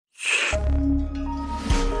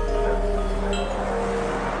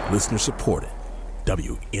Listener supported.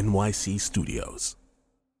 WNYC Studios.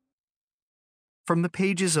 From the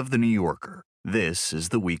pages of The New Yorker, this is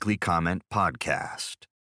the Weekly Comment Podcast.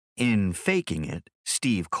 In Faking It,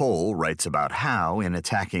 Steve Cole writes about how, in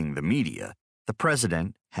attacking the media, the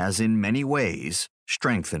president has in many ways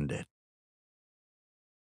strengthened it.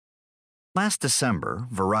 Last December,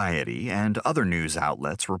 Variety and other news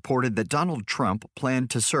outlets reported that Donald Trump planned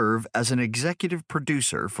to serve as an executive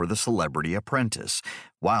producer for The Celebrity Apprentice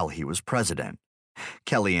while he was president.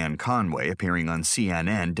 Kellyanne Conway, appearing on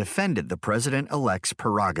CNN, defended the president-elect's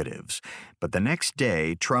prerogatives, but the next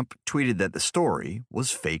day Trump tweeted that the story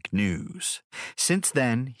was fake news. Since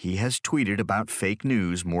then, he has tweeted about fake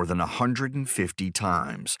news more than 150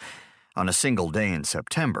 times. On a single day in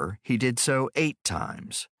September, he did so 8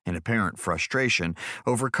 times, in apparent frustration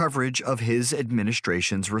over coverage of his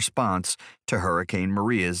administration's response to Hurricane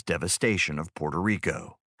Maria's devastation of Puerto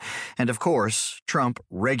Rico. And of course, Trump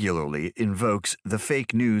regularly invokes the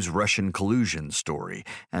fake news Russian collusion story,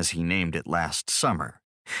 as he named it last summer.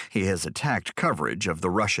 He has attacked coverage of the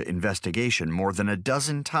Russia investigation more than a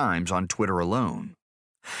dozen times on Twitter alone.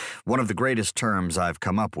 One of the greatest terms I've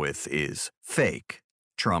come up with is fake,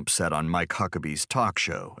 Trump said on Mike Huckabee's talk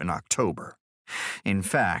show in October. In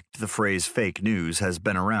fact, the phrase fake news has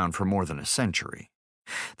been around for more than a century.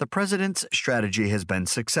 The president's strategy has been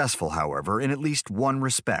successful, however, in at least one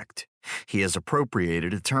respect. He has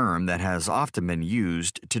appropriated a term that has often been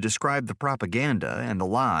used to describe the propaganda and the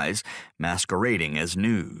lies masquerading as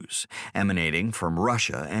news, emanating from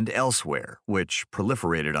Russia and elsewhere, which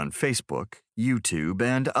proliferated on Facebook, YouTube,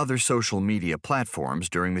 and other social media platforms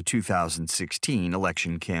during the 2016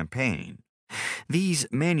 election campaign. These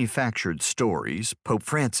manufactured stories, Pope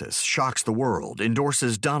Francis shocks the world,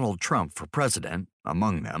 endorses Donald Trump for president,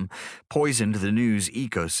 among them, poisoned the news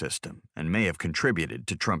ecosystem and may have contributed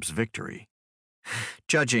to Trump's victory.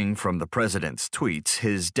 Judging from the president's tweets,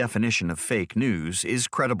 his definition of fake news is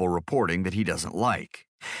credible reporting that he doesn't like.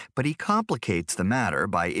 But he complicates the matter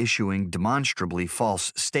by issuing demonstrably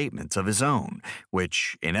false statements of his own,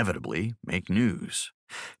 which inevitably make news.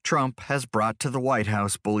 Trump has brought to the White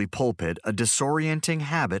House bully pulpit a disorienting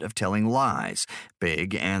habit of telling lies,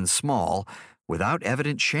 big and small, without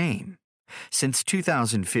evident shame. Since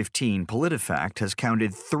 2015, PolitiFact has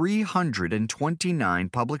counted 329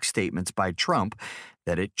 public statements by Trump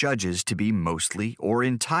that it judges to be mostly or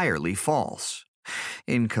entirely false.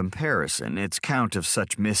 In comparison, its count of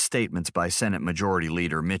such misstatements by Senate Majority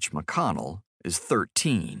Leader Mitch McConnell is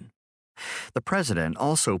 13. The president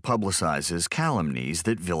also publicizes calumnies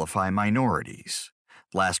that vilify minorities.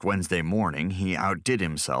 Last Wednesday morning, he outdid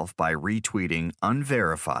himself by retweeting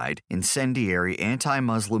unverified, incendiary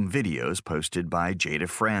anti-Muslim videos posted by Jada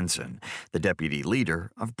Franzen, the deputy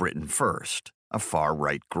leader of Britain First, a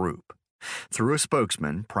far-right group. Through a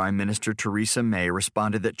spokesman, Prime Minister Theresa May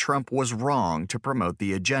responded that Trump was wrong to promote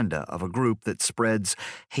the agenda of a group that spreads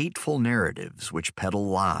hateful narratives which peddle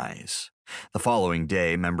lies. The following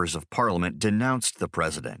day, members of Parliament denounced the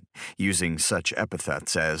president, using such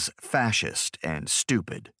epithets as fascist and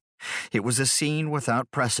stupid. It was a scene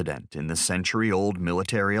without precedent in the century-old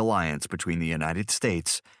military alliance between the United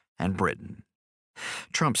States and Britain.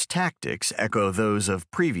 Trump's tactics echo those of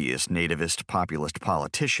previous nativist populist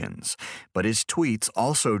politicians, but his tweets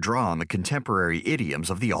also draw on the contemporary idioms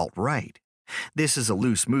of the alt-right. This is a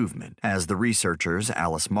loose movement, as the researchers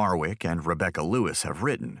Alice Marwick and Rebecca Lewis have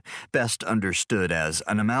written, best understood as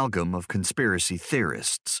an amalgam of conspiracy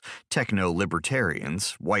theorists,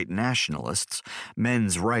 techno-libertarians, white nationalists,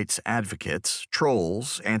 men's rights advocates,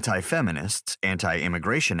 trolls, anti-feminists,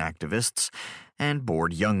 anti-immigration activists, and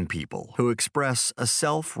bored young people who express a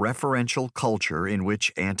self-referential culture in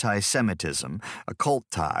which anti-Semitism, occult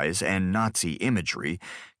ties, and Nazi imagery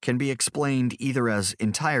can be explained either as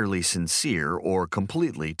entirely sincere or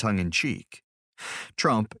completely tongue-in-cheek.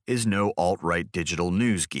 Trump is no alt-right digital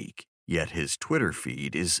news geek, yet his Twitter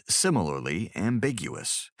feed is similarly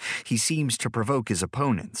ambiguous. He seems to provoke his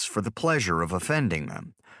opponents for the pleasure of offending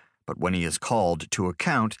them, but when he is called to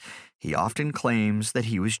account, he often claims that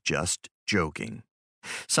he was just joking.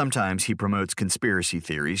 Sometimes he promotes conspiracy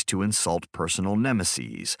theories to insult personal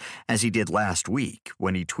nemeses, as he did last week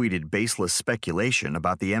when he tweeted baseless speculation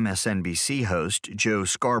about the MSNBC host Joe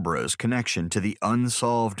Scarborough's connection to the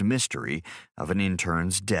unsolved mystery of an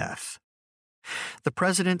intern's death. The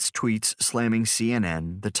president's tweets slamming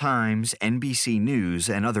CNN, The Times, NBC News,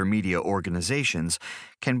 and other media organizations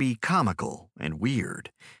can be comical and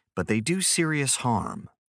weird, but they do serious harm.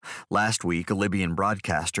 Last week, a Libyan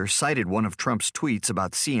broadcaster cited one of Trump's tweets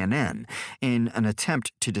about CNN in an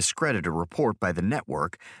attempt to discredit a report by the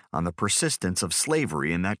network on the persistence of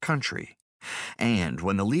slavery in that country. And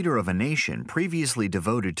when the leader of a nation previously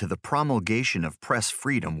devoted to the promulgation of press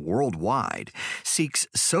freedom worldwide seeks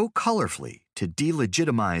so colorfully to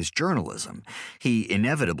delegitimize journalism, he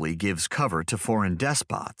inevitably gives cover to foreign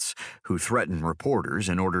despots who threaten reporters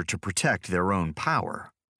in order to protect their own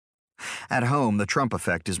power. At home, the Trump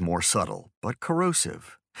effect is more subtle, but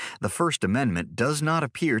corrosive. The First Amendment does not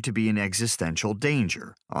appear to be in existential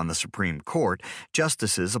danger. On the Supreme Court,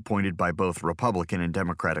 justices appointed by both Republican and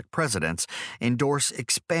Democratic presidents endorse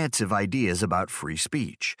expansive ideas about free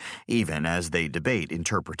speech, even as they debate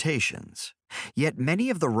interpretations. Yet many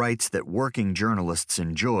of the rights that working journalists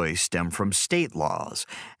enjoy stem from state laws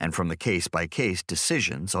and from the case-by-case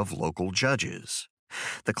decisions of local judges.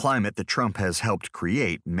 The climate that Trump has helped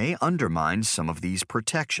create may undermine some of these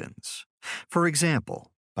protections. For example,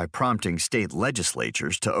 by prompting state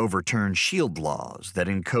legislatures to overturn shield laws that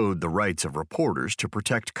encode the rights of reporters to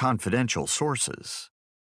protect confidential sources.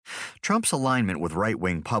 Trump's alignment with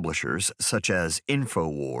right-wing publishers such as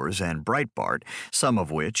InfoWars and Breitbart, some of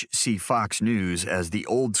which see Fox News as the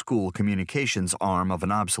old-school communications arm of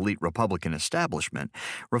an obsolete Republican establishment,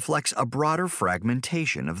 reflects a broader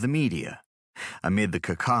fragmentation of the media. Amid the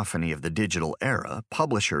cacophony of the digital era,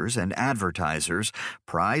 publishers and advertisers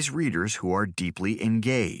prize readers who are deeply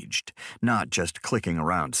engaged, not just clicking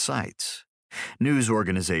around sites. News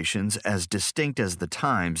organizations as distinct as The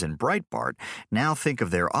Times and Breitbart now think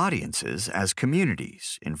of their audiences as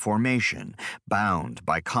communities in formation, bound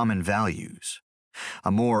by common values.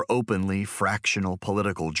 A more openly fractional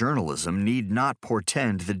political journalism need not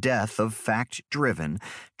portend the death of fact-driven,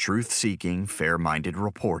 truth-seeking, fair-minded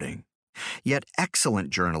reporting. Yet excellent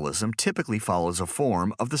journalism typically follows a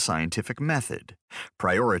form of the scientific method,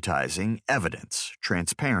 prioritizing evidence,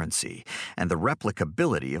 transparency, and the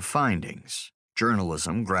replicability of findings.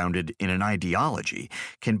 Journalism grounded in an ideology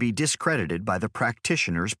can be discredited by the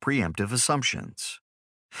practitioner's preemptive assumptions.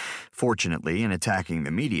 Fortunately, in attacking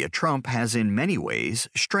the media, Trump has in many ways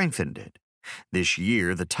strengthened it. This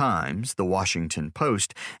year, The Times, The Washington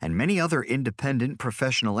Post, and many other independent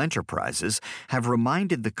professional enterprises have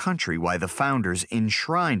reminded the country why the founders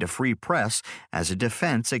enshrined a free press as a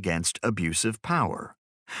defense against abusive power.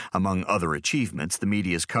 Among other achievements, the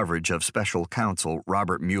media's coverage of special counsel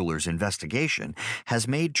Robert Mueller's investigation has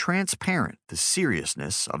made transparent the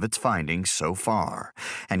seriousness of its findings so far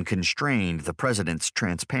and constrained the president's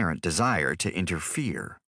transparent desire to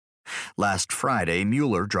interfere. Last Friday,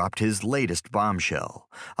 Mueller dropped his latest bombshell,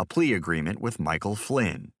 a plea agreement with Michael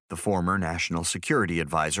Flynn, the former national security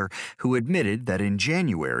advisor who admitted that in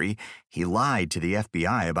January he lied to the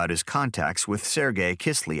FBI about his contacts with Sergei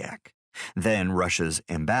Kislyak, then Russia's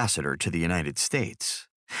ambassador to the United States.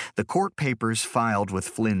 The court papers filed with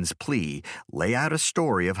Flynn's plea lay out a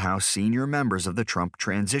story of how senior members of the Trump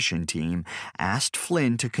transition team asked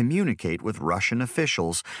Flynn to communicate with Russian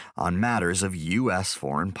officials on matters of U.S.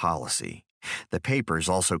 foreign policy. The papers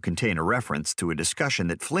also contain a reference to a discussion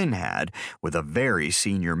that Flynn had with a very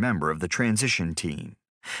senior member of the transition team,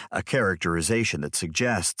 a characterization that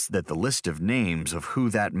suggests that the list of names of who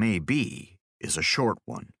that may be is a short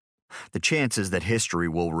one. The chances that history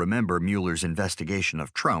will remember Mueller's investigation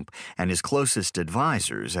of Trump and his closest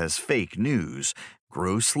advisors as fake news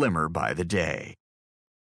grow slimmer by the day.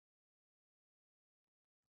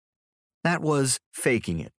 That was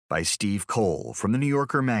Faking It by Steve Cole from The New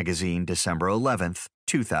Yorker magazine, December 11th,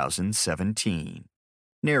 2017.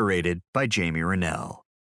 Narrated by Jamie Rennell.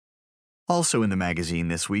 Also in the magazine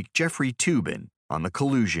this week, Jeffrey Toobin on the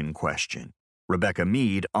collusion question, Rebecca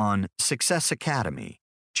Mead on Success Academy,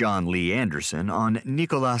 John Lee Anderson on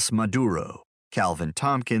Nicolas Maduro, Calvin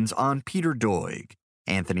Tompkins on Peter Doig,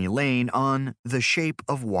 Anthony Lane on The Shape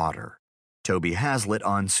of Water, Toby Hazlitt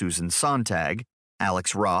on Susan Sontag,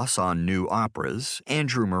 Alex Ross on New Operas,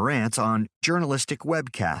 Andrew Marantz on Journalistic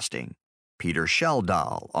Webcasting, Peter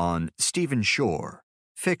Sheldahl on Stephen Shore,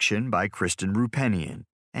 Fiction by Kristen Rupenian,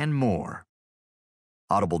 and more.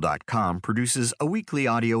 Audible.com produces a weekly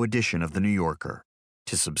audio edition of The New Yorker.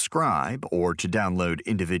 To subscribe or to download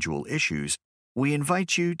individual issues, we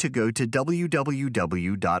invite you to go to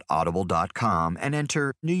www.audible.com and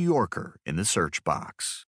enter New Yorker in the search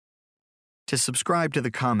box. To subscribe to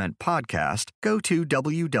the Comment Podcast, go to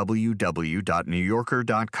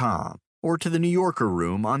www.newyorker.com or to the New Yorker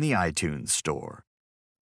Room on the iTunes Store.